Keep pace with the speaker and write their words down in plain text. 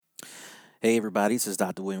Hey, everybody, this is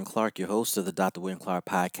Dr. William Clark, your host of the Dr. William Clark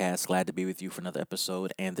podcast. Glad to be with you for another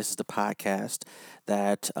episode. And this is the podcast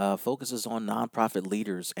that focuses on nonprofit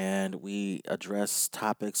leaders, and we address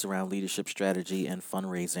topics around leadership strategy and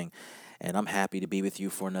fundraising. And I'm happy to be with you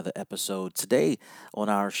for another episode. Today on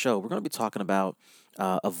our show, we're going to be talking about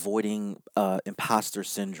avoiding imposter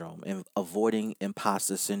syndrome and avoiding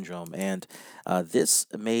imposter syndrome. And this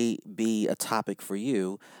may be a topic for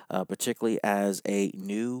you, particularly as a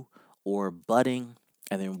new or budding,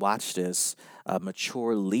 and then watch this, a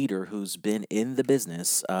mature leader who's been in the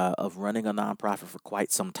business of running a nonprofit for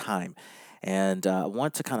quite some time. And I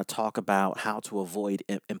want to kind of talk about how to avoid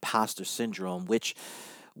imposter syndrome, which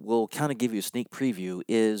will kind of give you a sneak preview,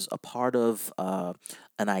 is a part of an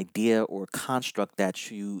idea or construct that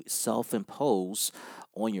you self impose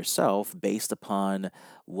on yourself based upon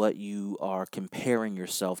what you are comparing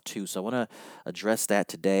yourself to. So I want to address that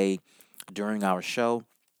today during our show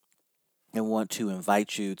and want to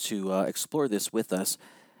invite you to explore this with us.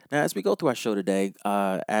 Now, as we go through our show today,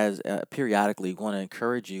 as periodically, want to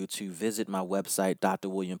encourage you to visit my website,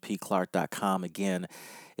 drwilliampclark.com. Again,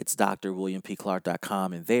 it's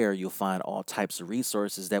drwilliampclark.com, and there you'll find all types of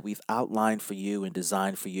resources that we've outlined for you and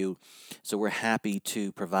designed for you. So we're happy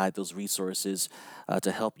to provide those resources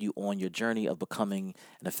to help you on your journey of becoming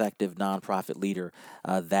an effective nonprofit leader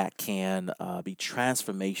that can be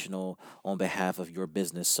transformational on behalf of your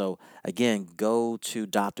business. So again, go to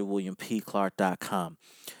drwilliampclark.com.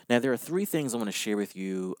 Now, there are three things I want to share with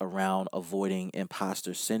you around avoiding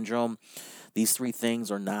imposter syndrome. These three things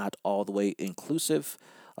are not all the way inclusive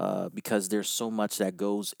because there's so much that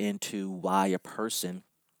goes into why a person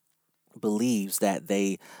believes that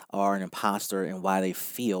they are an imposter and why they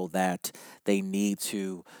feel that they need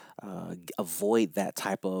to avoid that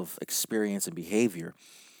type of experience and behavior.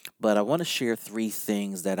 But I want to share three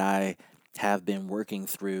things that I have been working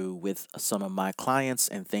through with some of my clients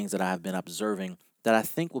and things that I have been observing that I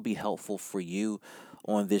think will be helpful for you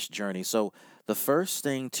on this journey. So, the first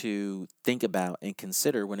thing to think about and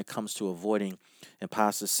consider when it comes to avoiding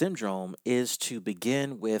imposter syndrome is to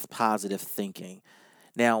begin with positive thinking.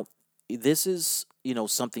 Now, this is,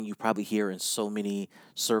 something you probably hear in so many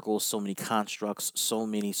circles, so many constructs, so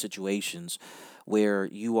many situations where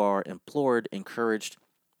you are implored, encouraged,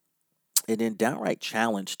 and then downright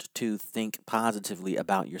challenged to think positively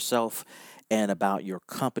about yourself and about your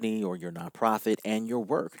company or your nonprofit and your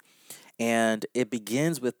work. And it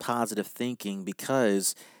begins with positive thinking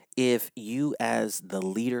because if you, as the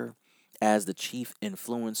leader, as the chief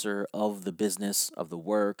influencer of the business, of the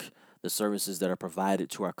work, the services that are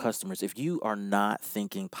provided to our customers, if you are not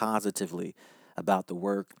thinking positively about the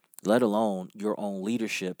work, let alone your own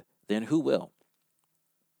leadership, then who will?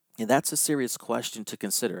 And that's a serious question to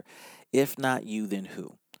consider. If not you, then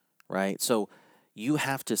who? Right? So you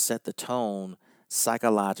have to set the tone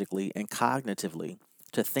psychologically and cognitively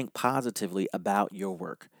to think positively about your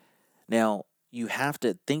work. Now, you have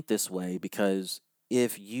to think this way because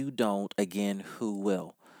if you don't, again, who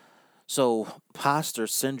will? So, imposter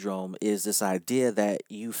syndrome is this idea that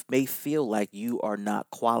you may feel like you are not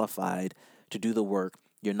qualified to do the work.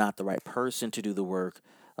 You're not the right person to do the work.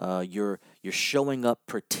 You're showing up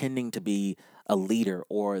pretending to be a leader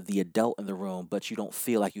or the adult in the room, but you don't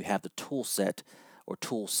feel like you have the tool set or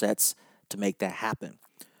tool sets to make that happen.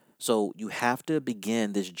 So you have to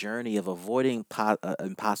begin this journey of avoiding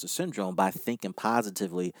imposter syndrome by thinking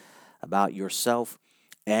positively about yourself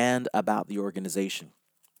and about the organization.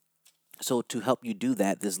 So, to help you do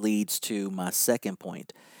that, this leads to my second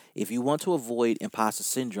point. If you want to avoid imposter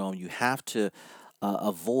syndrome, you have to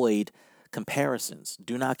avoid comparisons.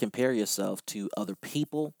 Do not compare yourself to other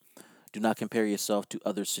people. Do not compare yourself to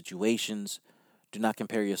other situations. Do not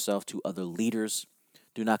compare yourself to other leaders.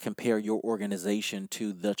 Do not compare your organization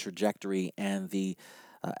to the trajectory and the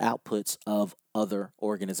outputs of other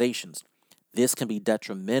organizations. This can be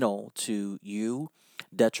detrimental to you,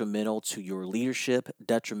 detrimental to your leadership,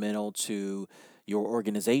 detrimental to your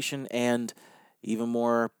organization, and even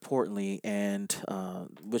more importantly, and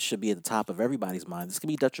which should be at the top of everybody's mind, this can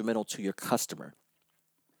be detrimental to your customer.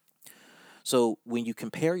 So when you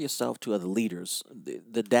compare yourself to other leaders,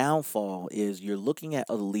 the downfall is you're looking at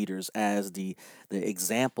other leaders as the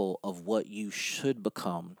example of what you should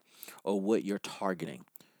become or what you're targeting.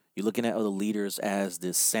 You're looking at other leaders as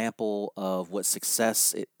this sample of what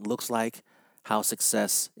success it looks like, how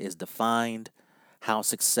success is defined, how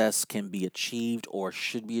success can be achieved or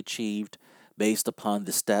should be achieved based upon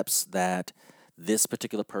the steps that this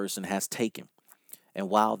particular person has taken. And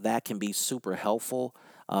while that can be super helpful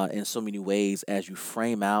in so many ways as you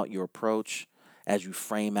frame out your approach, as you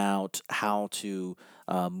frame out how to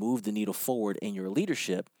move the needle forward in your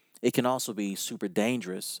leadership, It can also be super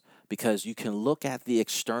dangerous because you can look at the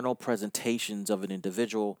external presentations of an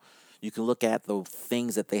individual, you can look at the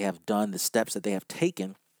things that they have done, the steps that they have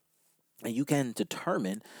taken, and you can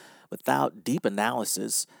determine without deep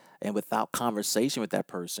analysis and without conversation with that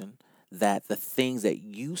person that the things that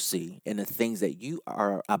you see and the things that you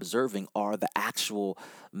are observing are the actual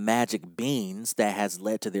magic beans that has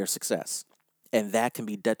led to their success. And that can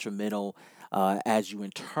be detrimental as you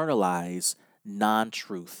internalize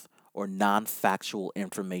non-truth or non-factual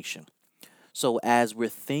information. So, as we're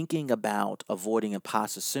thinking about avoiding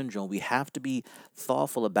imposter syndrome, we have to be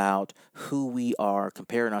thoughtful about who we are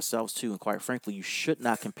comparing ourselves to. And quite frankly, you should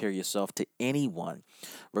not compare yourself to anyone,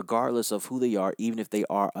 regardless of who they are, even if they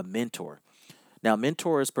are a mentor. Now,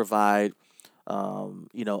 mentors provide,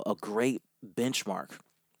 a great benchmark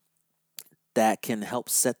that can help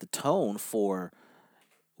set the tone for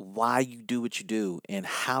why you do what you do and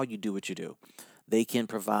how you do what you do. They can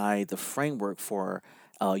provide the framework for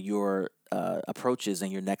your approaches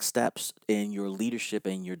and your next steps in your leadership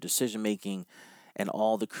and your decision making and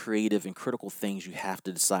all the creative and critical things you have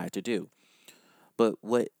to decide to do. But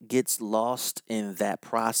what gets lost in that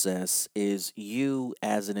process is you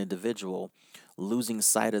as an individual losing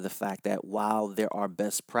sight of the fact that while there are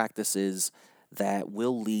best practices that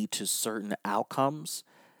will lead to certain outcomes,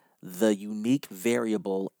 the unique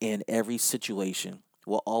variable in every situation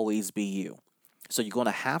will always be you. So you're going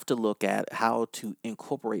to have to look at how to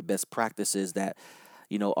incorporate best practices that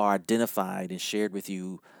are identified and shared with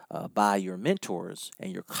you by your mentors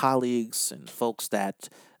and your colleagues and folks that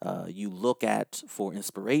you look at for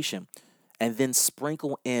inspiration, and then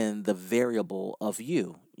sprinkle in the variable of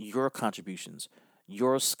you, your contributions,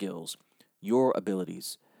 your skills, your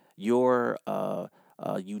abilities, your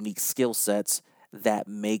unique skill sets that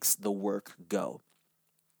makes the work go.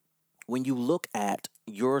 When you look at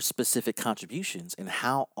your specific contributions and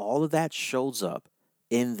how all of that shows up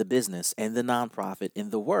in the business, in the nonprofit, in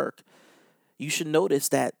the work, you should notice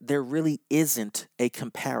that there really isn't a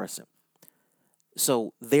comparison.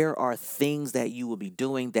 So there are things that you will be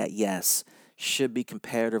doing that, yes, should be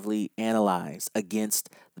comparatively analyzed against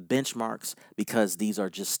the benchmarks because these are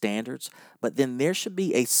just standards. But then there should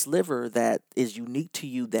be a sliver that is unique to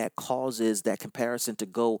you that causes that comparison to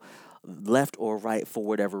go left or right for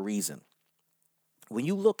whatever reason. When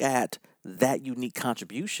you look at that unique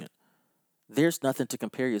contribution, there's nothing to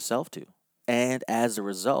compare yourself to. And as a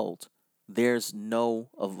result, there's no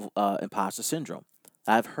of imposter syndrome.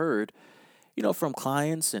 I've heard, from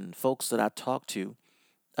clients and folks that I talk to,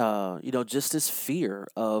 just this fear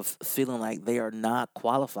of feeling like they are not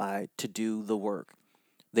qualified to do the work.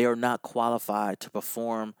 They are not qualified to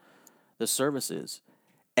perform the services.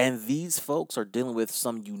 And these folks are dealing with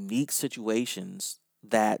some unique situations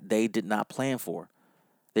that they did not plan for.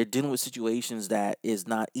 They're dealing with situations that is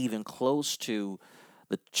not even close to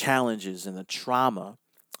the challenges and the trauma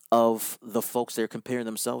of the folks they're comparing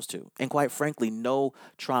themselves to. And quite frankly, no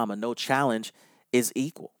trauma, no challenge is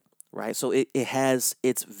equal, right? So it has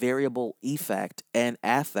its variable effect and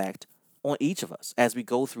affect on each of us as we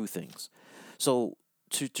go through things. So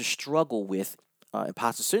to struggle with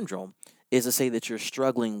imposter syndrome is to say that you're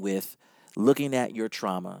struggling with looking at your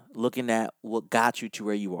trauma, looking at what got you to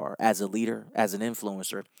where you are as a leader, as an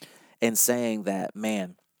influencer, and saying that,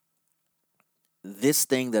 man, this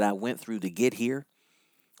thing that I went through to get here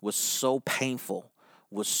was so painful,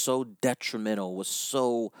 was so detrimental, was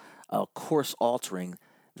so course altering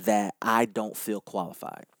that I don't feel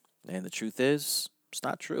qualified. And the truth is, it's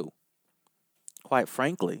not true. Quite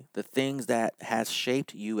frankly, the things that has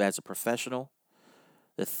shaped you as a professional,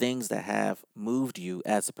 the things that have moved you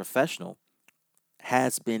as a professional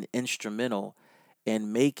has been instrumental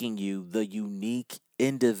in making you the unique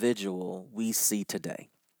individual we see today.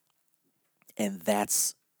 And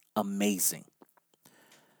that's amazing.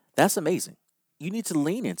 That's amazing. You need to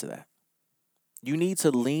lean into that. You need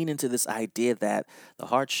to lean into this idea that the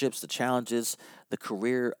hardships, the challenges, the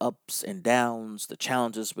career ups and downs, the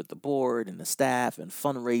challenges with the board and the staff and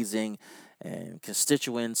fundraising and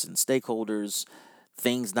constituents and stakeholders,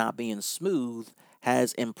 things not being smooth,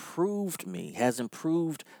 has improved me, has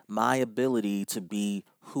improved my ability to be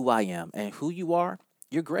who I am. And who you are,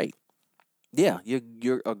 you're great. Yeah,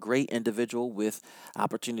 you're a great individual with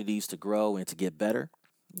opportunities to grow and to get better.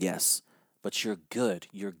 Yes, but you're good.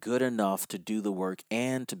 You're good enough to do the work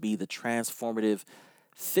and to be the transformative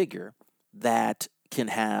figure that can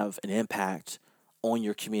have an impact on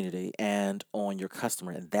your community and on your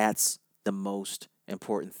customer. And that's the most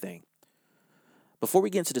important thing. Before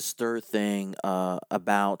we get into this third thing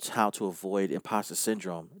about how to avoid imposter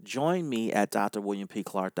syndrome, join me at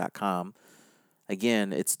drwilliampclark.com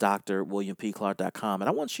Again, it's drwilliampclark.com. And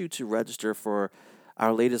I want you to register for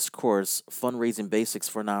our latest course, Fundraising Basics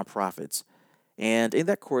for Nonprofits. And in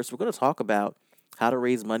that course, we're going to talk about how to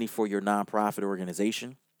raise money for your nonprofit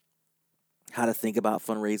organization, how to think about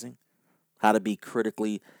fundraising, how to be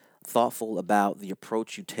critically thoughtful about the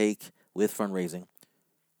approach you take with fundraising.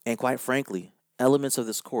 And quite frankly, elements of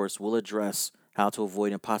this course will address how to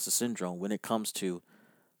avoid imposter syndrome when it comes to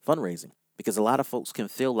fundraising. Because a lot of folks can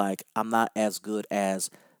feel like I'm not as good as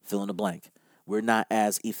fill in the blank. We're not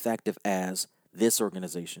as effective as this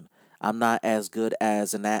organization. I'm not as good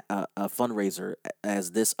as a fundraiser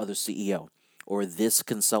as this other CEO or this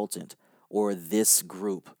consultant or this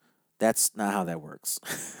group. That's not how that works.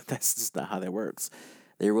 That's just not how that works.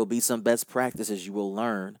 There will be some best practices you will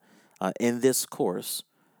learn in this course,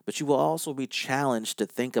 but you will also be challenged to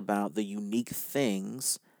think about the unique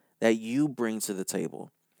things that you bring to the table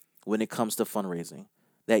when it comes to fundraising,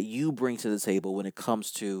 that you bring to the table when it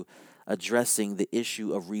comes to addressing the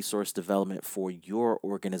issue of resource development for your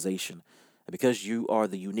organization. Because you are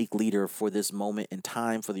the unique leader for this moment in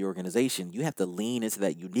time for the organization, you have to lean into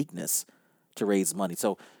that uniqueness to raise money.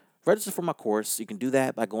 So, register for my course. You can do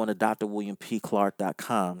that by going to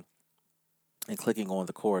drwilliampclark.com and clicking on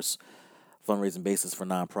the course, Fundraising Basis for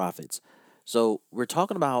Nonprofits. So, we're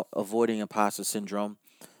talking about avoiding imposter syndrome.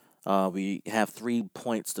 We have 3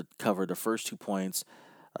 points to cover. The first 2 points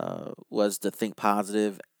was to think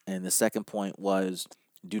positive, and the second point was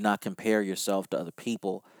do not compare yourself to other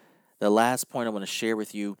people. The last point I want to share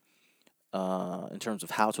with you in terms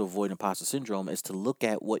of how to avoid imposter syndrome is to look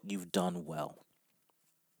at what you've done well.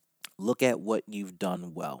 Look at what you've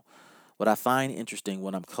done well. What I find interesting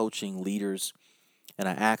when I'm coaching leaders and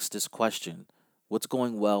I ask this question: what's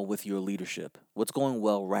going well with your leadership? What's going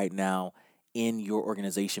well right now in your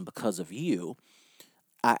organization because of you?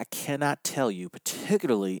 I cannot tell you,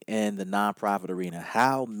 particularly in the nonprofit arena,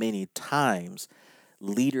 how many times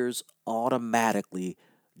leaders automatically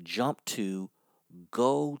jump to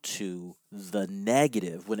go to the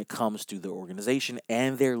negative when it comes to the organization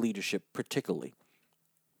and their leadership, particularly.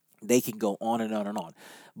 They can go on and on and on.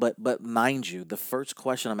 But mind you, the first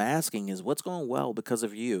question I'm asking is what's going well because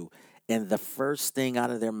of you? And the first thing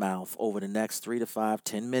out of their mouth over the next 3 to 5,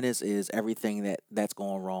 10 minutes is everything that's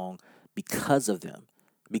going wrong because of them,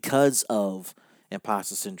 because of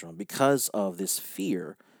imposter syndrome, because of this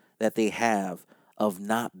fear that they have of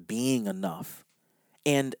not being enough.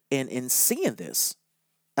 And in seeing this,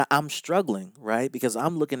 I'm struggling, right? Because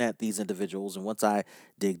I'm looking at these individuals, and once I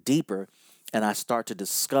dig deeper and I start to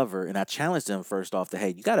discover, and I challenge them first off to, hey,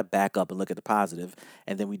 you got to back up and look at the positive,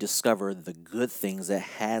 and then we discover the good things that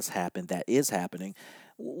has happened, that is happening.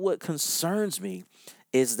 What concerns me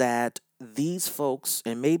is that these folks,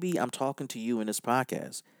 and maybe I'm talking to you in this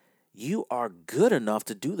podcast, you are good enough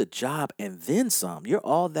to do the job and then some. You're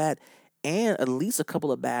all that and at least a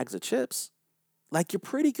couple of bags of chips. Like you're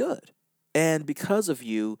pretty good. And because of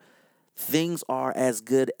you, things are as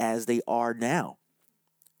good as they are now.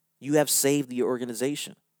 You have saved the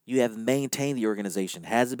organization. You have maintained the organization.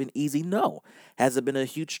 Has it been easy? No. Has it been a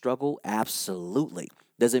huge struggle? Absolutely.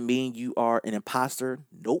 Does it mean you are an imposter?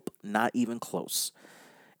 Nope, not even close.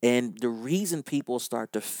 And the reason people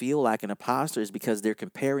start to feel like an imposter is because they're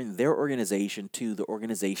comparing their organization to the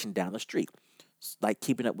organization down the street. It's like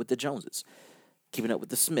keeping up with the Joneses, keeping up with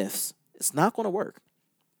the Smiths. It's not going to work.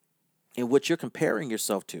 And what you're comparing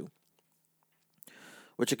yourself to,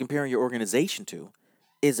 what you're comparing your organization to,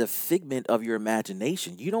 is a figment of your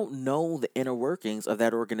imagination. You don't know the inner workings of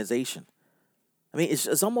that organization. I mean,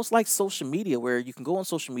 it's almost like social media where you can go on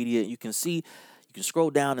social media and you can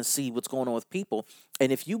scroll down and see what's going on with people.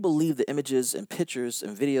 And if you believe the images and pictures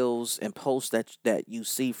and videos and posts that you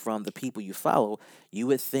see from the people you follow, you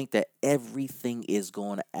would think that everything is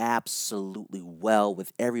going absolutely well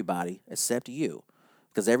with everybody except you.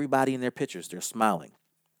 Because everybody in their pictures, they're smiling.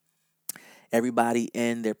 Everybody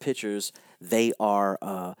in their pictures, they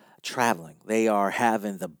are traveling. They are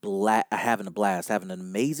having a blast, having an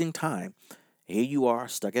amazing time. Here you are,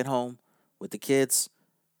 stuck at home with the kids,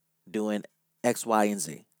 doing X, Y, and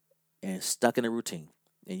Z, and stuck in a routine.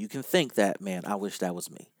 And you can think that, man, I wish that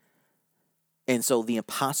was me. And so the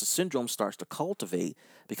imposter syndrome starts to cultivate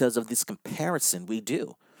because of this comparison we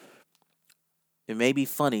do. It may be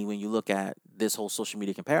funny when you look at this whole social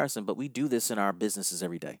media comparison, but we do this in our businesses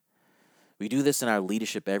every day. We do this in our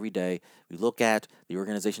leadership every day. We look at the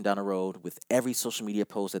organization down the road with every social media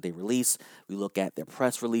post that they release. We look at their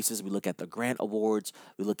press releases. We look at the grant awards.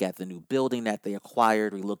 We look at the new building that they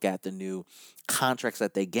acquired. We look at the new contracts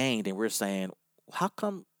that they gained. And we're saying, how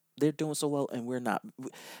come they're doing so well and we're not?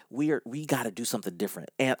 We got to do something different.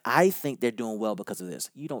 And I think they're doing well because of this.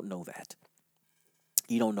 You don't know that.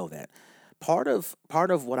 You don't know that. Part of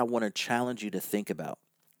what I want to challenge you to think about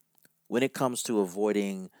when it comes to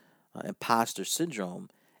avoiding imposter syndrome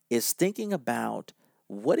is thinking about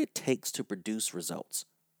what it takes to produce results.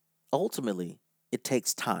 Ultimately, it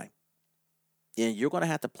takes time. And you're going to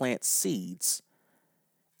have to plant seeds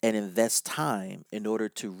and invest time in order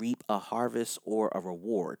to reap a harvest or a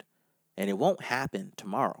reward. And it won't happen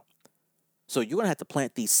tomorrow. So you're going to have to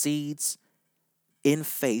plant these seeds in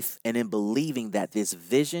faith and in believing that this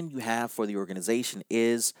vision you have for the organization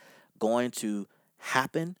is going to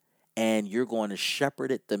happen, and you're going to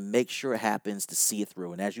shepherd it to make sure it happens, to see it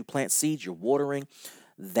through. And as you plant seeds, you're watering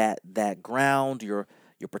that ground, you're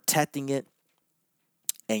protecting it,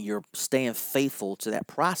 and you're staying faithful to that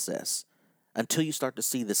process until you start to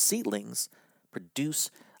see the seedlings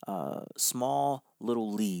produce small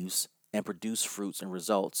little leaves and produce fruits and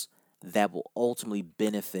results that will ultimately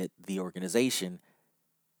benefit the organization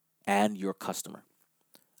and your customer.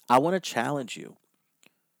 I want to challenge you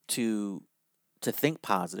to think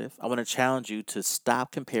positive. I want to challenge you to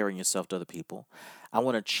stop comparing yourself to other people. I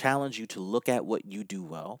want to challenge you to look at what you do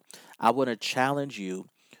well. I want to challenge you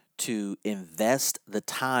to invest the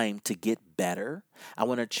time to get better. I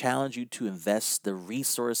want to challenge you to invest the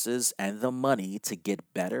resources and the money to get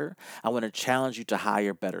better. I want to challenge you to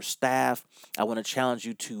hire better staff. I want to challenge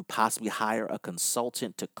you to possibly hire a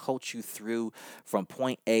consultant to coach you through from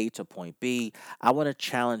point A to point B. I want to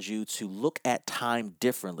challenge you to look at time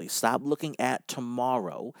differently. Stop looking at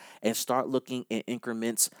tomorrow and start looking in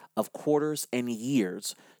increments of quarters and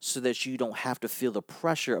years so that you don't have to feel the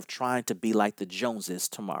pressure of trying to be like the Joneses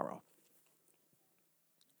tomorrow.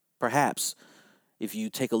 Perhaps if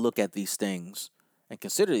you take a look at these things and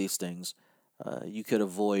consider these things, you could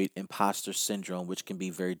avoid imposter syndrome, which can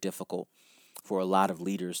be very difficult for a lot of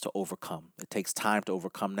leaders to overcome. It takes time to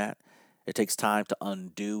overcome that. It takes time to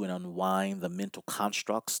undo and unwind the mental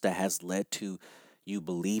constructs that has led to you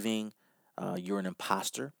believing you're an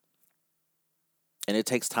imposter. And it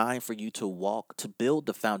takes time for you to walk, to build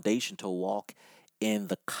the foundation to walk in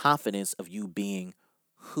the confidence of you being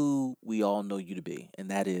who we all know you to be.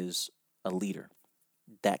 And that is a leader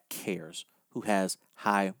that cares, who has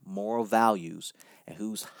high moral values, and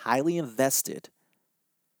who's highly invested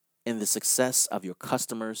in the success of your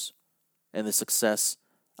customers, and the success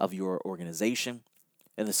of your organization,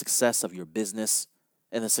 and the success of your business,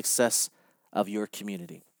 and the success of your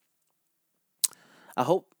community. I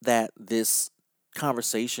hope that this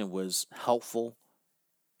conversation was helpful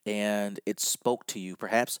and it spoke to you.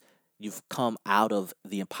 Perhaps you've come out of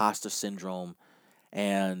the imposter syndrome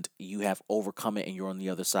and you have overcome it and you're on the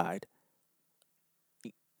other side.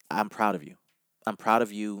 I'm proud of you. I'm proud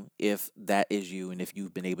of you if that is you and if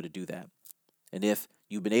you've been able to do that. And if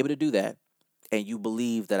you've been able to do that and you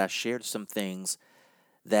believe that I shared some things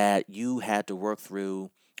that you had to work through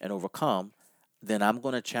and overcome, then I'm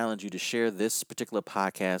going to challenge you to share this particular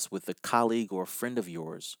podcast with a colleague or a friend of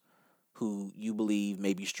yours who you believe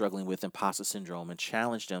may be struggling with imposter syndrome and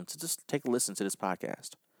challenge them to just take a listen to this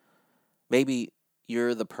podcast. Maybe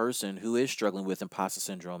you're the person who is struggling with imposter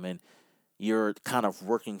syndrome and you're kind of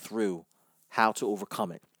working through how to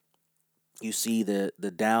overcome it. You see the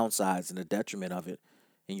downsides and the detriment of it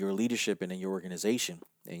in your leadership and in your organization,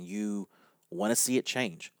 and you want to see it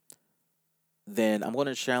change. Then I'm going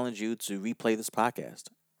to challenge you to replay this podcast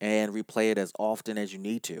and replay it as often as you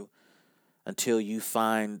need to until you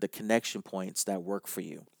find the connection points that work for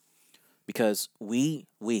you. Because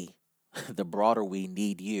the broader we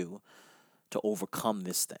need you to overcome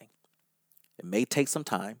this thing. It may take some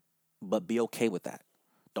time, but be okay with that.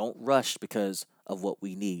 Don't rush because of what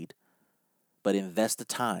we need, but invest the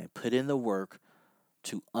time, put in the work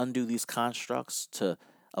to undo these constructs, to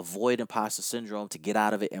avoid imposter syndrome, to get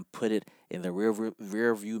out of it and put it in the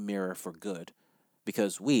rear view mirror for good.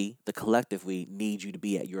 Because we, the collective we, need you to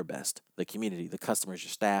be at your best. The community, the customers,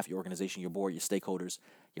 your staff, your organization, your board, your stakeholders,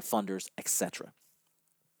 your funders, etc.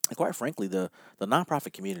 And quite frankly, the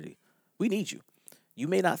nonprofit community, we need you. You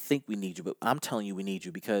may not think we need you, but I'm telling you we need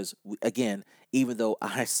you because, again, even though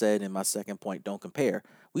I said in my second point, don't compare,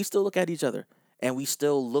 we still look at each other and we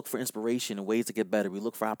still look for inspiration and ways to get better. We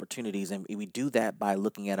look for opportunities, and we do that by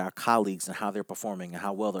looking at our colleagues and how they're performing and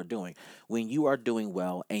how well they're doing. When you are doing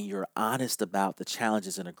well and you're honest about the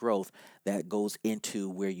challenges and the growth that goes into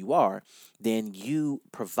where you are, then you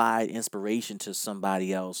provide inspiration to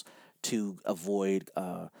somebody else to avoid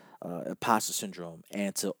imposter syndrome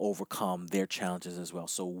and to overcome their challenges as well.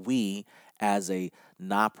 So we, as a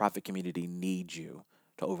nonprofit community, need you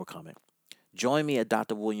to overcome it. Join me at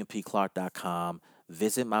drwilliampclark.com.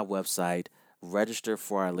 Visit my website. Register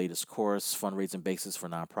for our latest course, Fundraising Basics for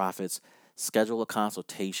Nonprofits. Schedule a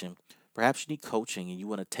consultation. Perhaps you need coaching and you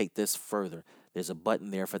want to take this further. There's a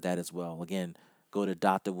button there for that as well. Again, go to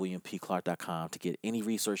drwilliampclark.com to get any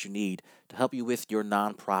resource you need to help you with your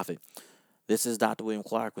nonprofit. This is Dr. William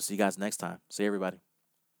Clark. We'll see you guys next time. See you, everybody.